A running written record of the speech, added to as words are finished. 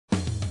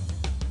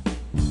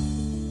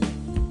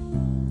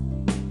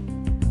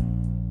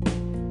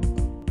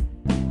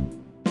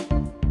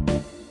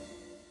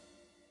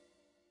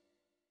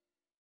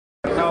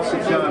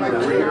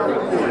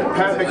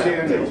Pat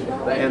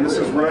McDaniel, and this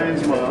is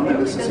Ryan's mom, and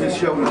this is his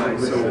show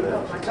tonight.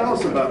 So tell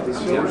us about this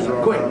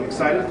show.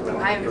 Excited?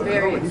 I'm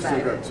very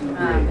excited. It's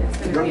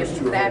going to be a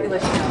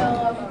fabulous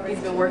show. He's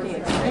been working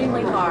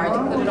extremely hard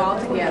to put it all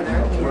together.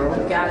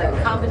 We've got a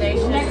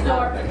combination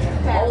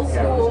of old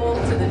school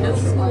to the new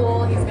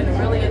school. He's going to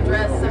really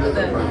address some of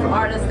the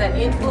artists that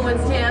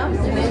influenced him,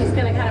 and then he's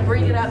going to kind of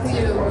bring it up to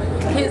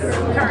his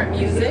current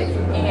music,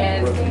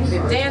 and the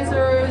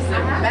dancers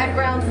and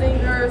background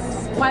singers,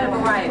 quite a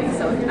variety.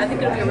 So I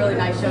think it'll be a really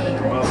nice show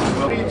tonight.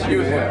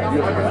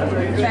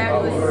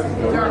 Fabulous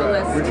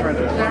journalist. We're trying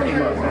to talk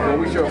him up. Well,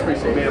 we sure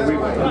appreciate it. Man, we're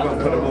going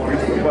to put him over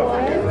his ball.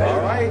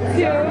 All right. 2,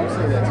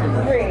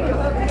 3.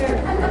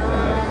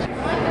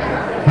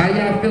 How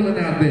y'all feeling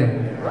out there?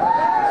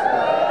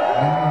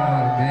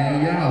 Ah, man,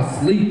 y'all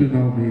sleeping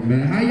on me,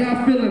 man. How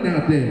y'all feeling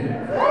out there?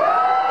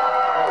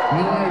 I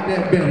like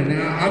that better.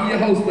 Now, I'm your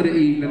host for the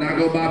evening. I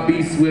go by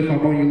B Swift.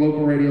 I'm on your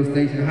local radio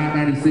station, Hot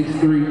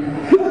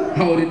 96.3.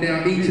 Hold it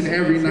down each and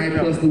every night,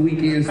 plus the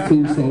weekends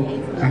too, so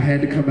I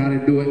had to come out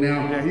and do it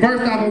now.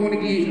 First off, I want to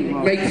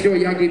make sure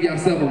y'all give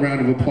yourself a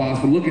round of applause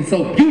for looking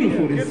so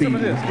beautiful this season.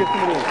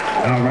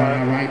 All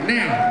right.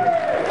 Now,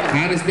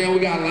 I understand we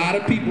got a lot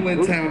of people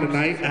in town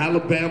tonight.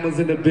 Alabama's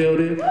in the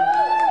building.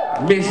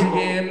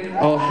 Michigan,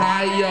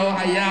 Ohio,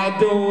 how y'all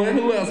doing?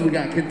 Who else we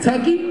got?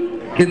 Kentucky?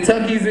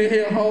 Kentucky's in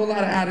here, a whole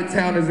lot of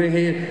out-of-towners in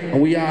here,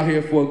 and we out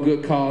here for a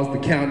good cause, the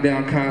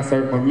Countdown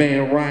concert. My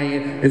man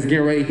Ryan is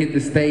getting ready to hit the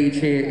stage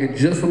here in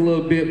just a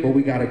little bit, but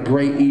we got a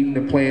great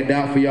evening planned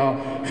out for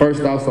y'all.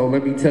 First off, so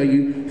let me tell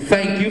you,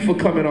 thank you for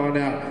coming on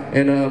out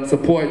and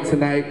supporting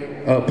tonight.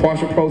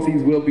 Partial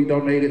proceeds will be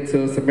donated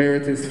to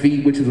Samaritan's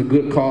Feet, which is a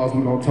good cause.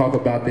 We're going to talk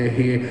about that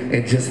here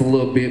in just a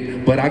little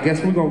bit, but I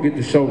guess we're going to get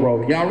the show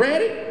rolling. Y'all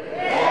ready?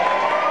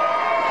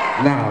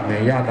 Nah,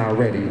 man, y'all not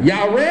ready.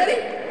 Y'all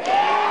ready?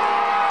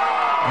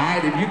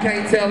 Alright, if you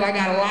can't tell, I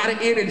got a lot of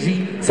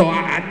energy, so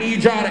I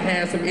need y'all to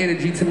have some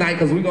energy tonight,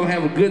 because we're going to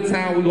have a good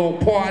time, we're going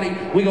to party,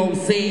 we're going to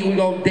sing, we're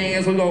going to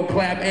dance, we're going to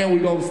clap, and we're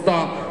going to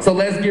stomp. So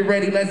let's get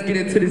ready, let's get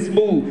into this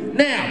mood.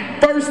 Now,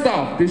 first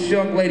off, this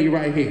young lady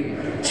right here,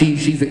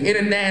 she's an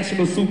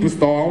international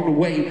superstar on the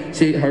way.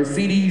 Her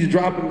CD's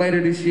dropping later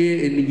this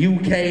year in the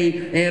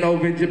UK and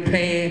over in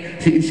Japan.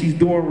 She's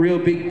doing real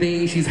big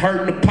things. She's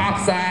hurting the pop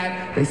side.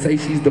 They say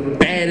she's the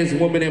baddest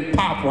woman in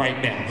pop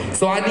right now.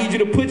 So I need you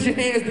to put your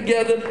hands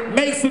together,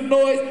 make some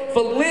noise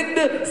for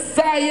Linda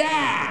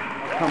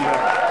Sayah. Come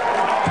back.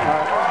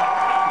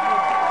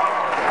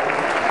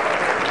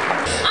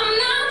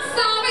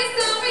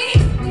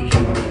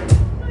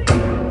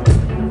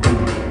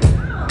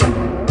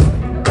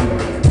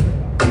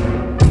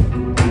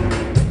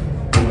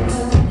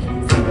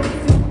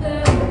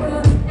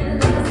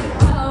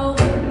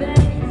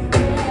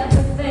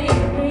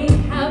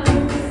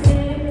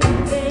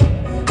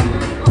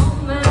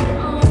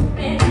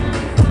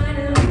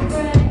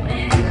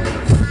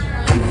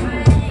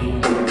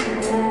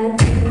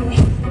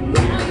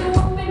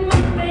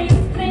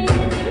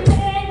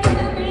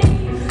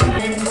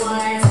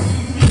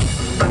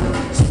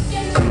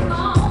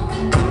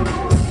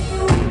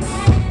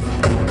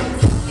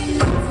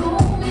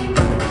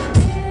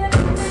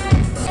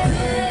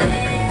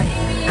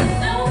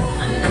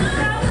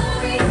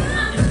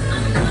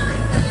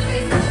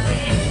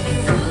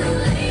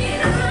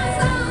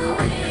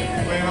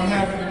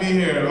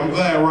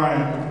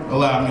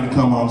 Allowed me to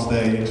come on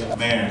stage.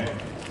 Man,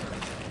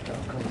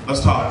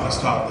 let's talk.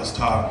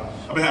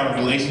 I've been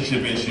having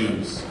relationship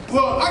issues.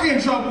 Well, I get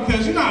in trouble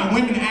because you know how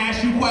women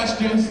ask you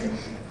questions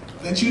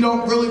that you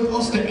don't really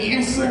supposed to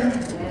answer?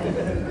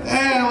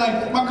 And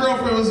like, my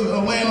girlfriend was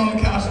laying on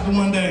the couch the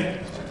one day.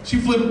 She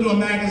flipped through a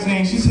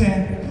magazine. She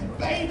said,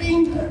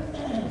 "Baby,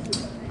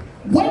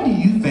 what do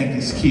you think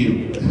is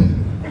cute?"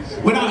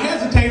 Without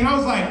hesitating, I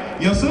was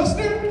like, "Your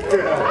sister?"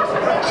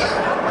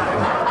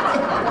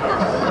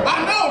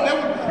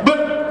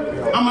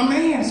 I'm a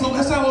man, so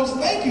that's how I was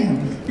thinking.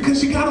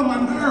 Because she got on my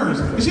nerves.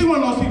 And she's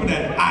one of those people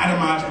that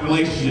itemized the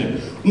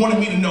relationship, wanted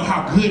me to know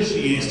how good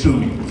she is to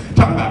me.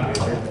 Talking about,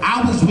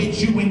 I was with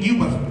you when you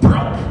was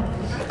broke.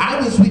 I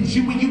was with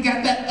you when you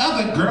got that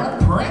other girl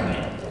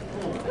pregnant.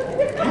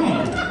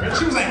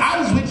 She was like, I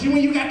was with you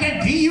when you got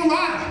that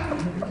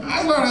DUI.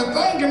 I started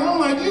thinking, I'm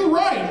like, you're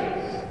right.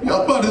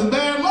 Your butt is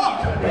bad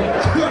luck.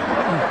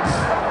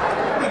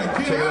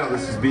 Check it out,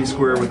 this is B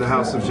Square with the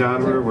House of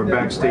Genre. We're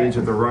backstage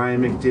at the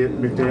Ryan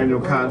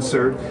McDaniel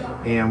concert,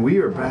 and we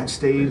are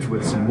backstage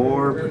with some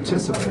more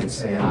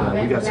participants, and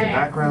we got some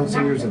background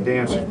singers and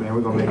dancers, man.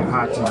 We're going to make it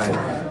hot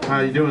tonight. How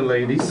you doing,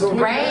 ladies?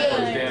 Great! I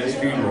was at his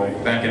funeral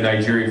back in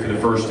Nigeria for the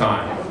first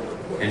time,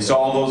 and saw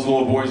all those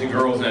little boys and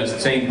girls in that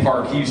same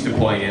park he used to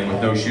play in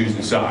with no shoes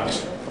and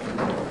socks.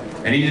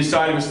 And he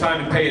decided it was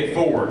time to pay it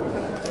forward,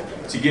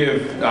 to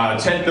give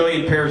 10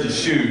 million pairs of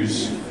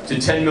shoes to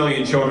 10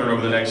 million children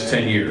over the next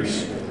 10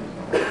 years.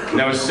 And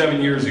that was 7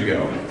 years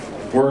ago.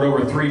 We're at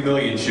over 3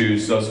 million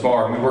shoes thus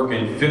far, and we work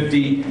in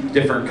 50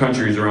 different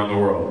countries around the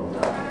world.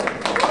 Well,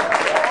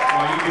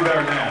 you can do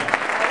better than that.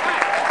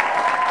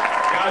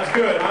 God's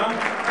good, huh?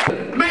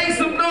 Make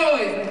some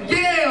noise,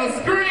 yell,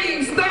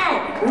 scream,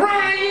 stomp, run!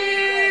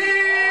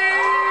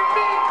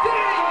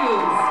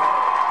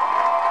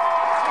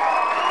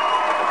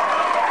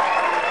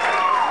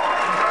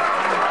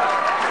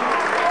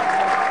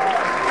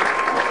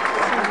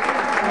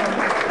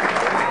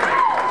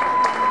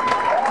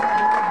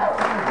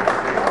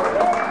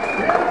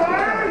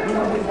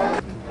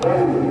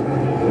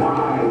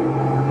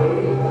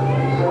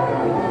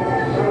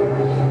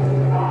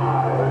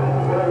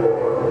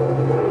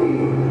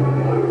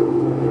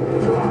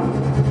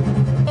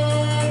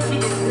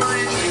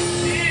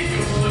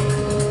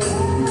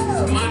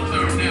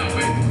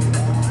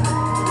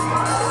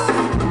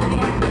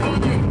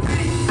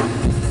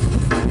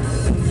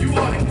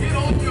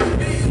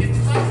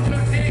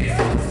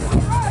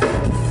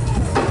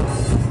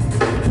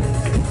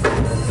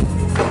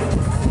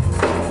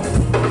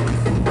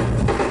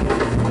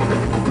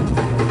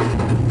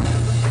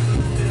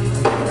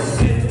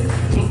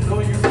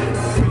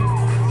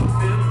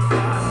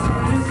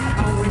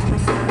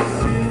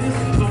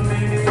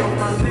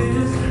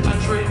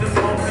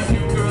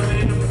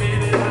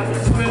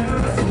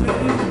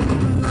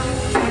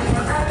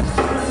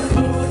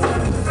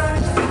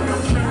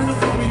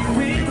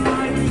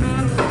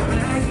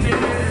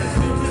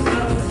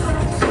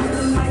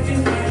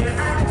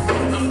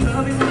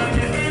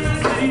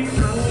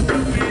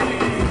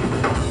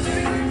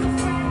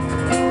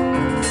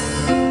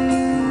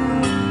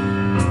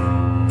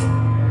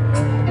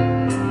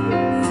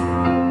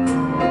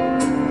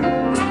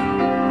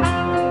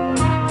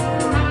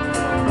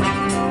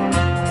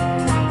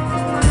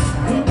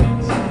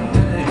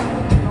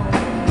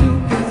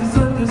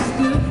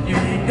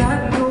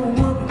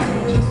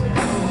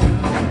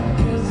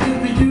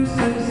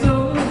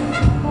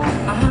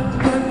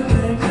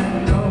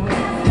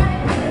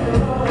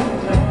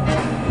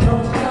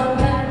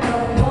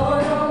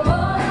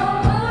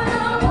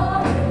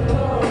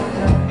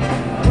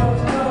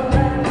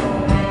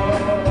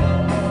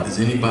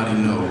 anybody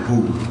know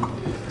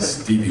who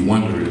Stevie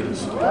Wonder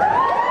is?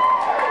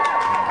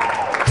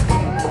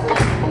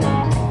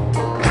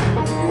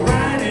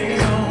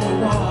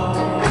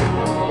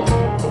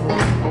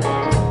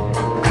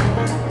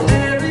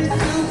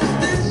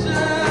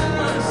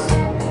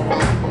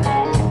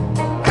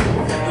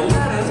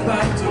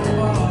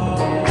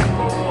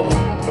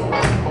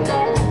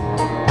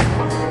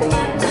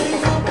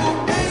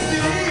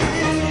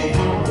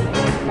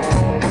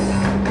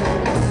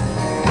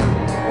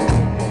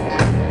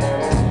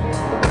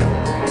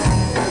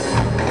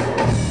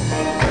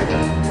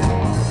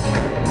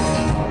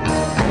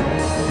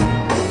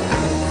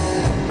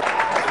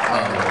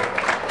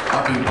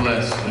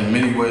 In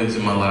many ways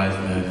in my life,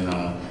 man,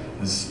 and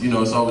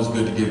it's always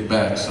good to give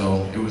back.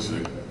 So it was a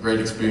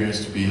great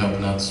experience to be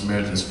helping out the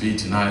Samaritan's Feet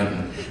tonight,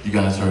 and you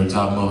guys heard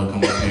Top Muller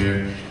come up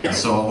here, and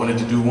so I wanted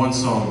to do one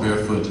song,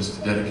 Barefoot, just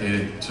to dedicate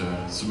it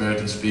to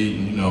Samaritan's Feet,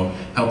 and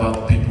help out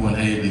the people in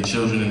Haiti, the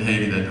children in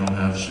Haiti that don't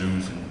have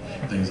shoes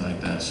and things like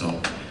that. So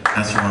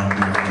that's why I'm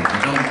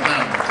barefoot. Jump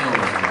down the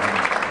toes, man.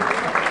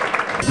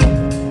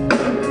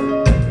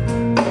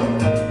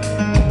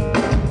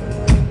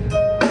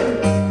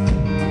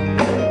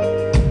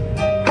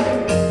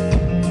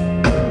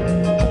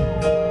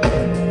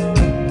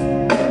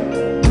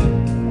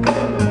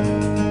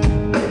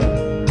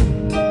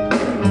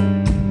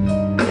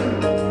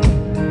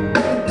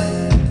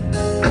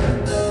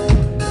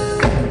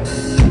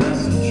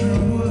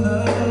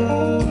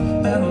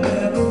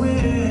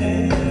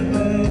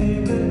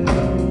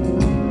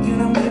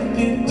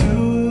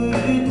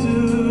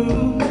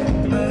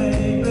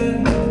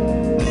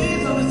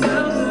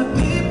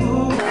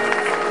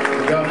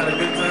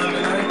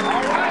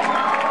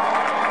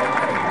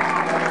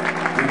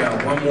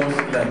 One more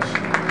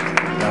selection.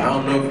 Now, I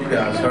don't know if you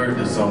guys heard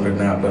this song or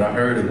not, but I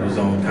heard it was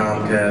on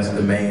Comcast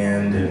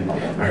Demand, and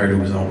I heard it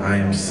was on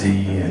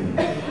IMC, and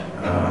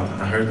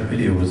I heard the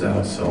video was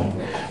out, so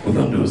we're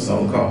gonna do a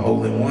song called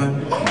Hole in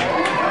One.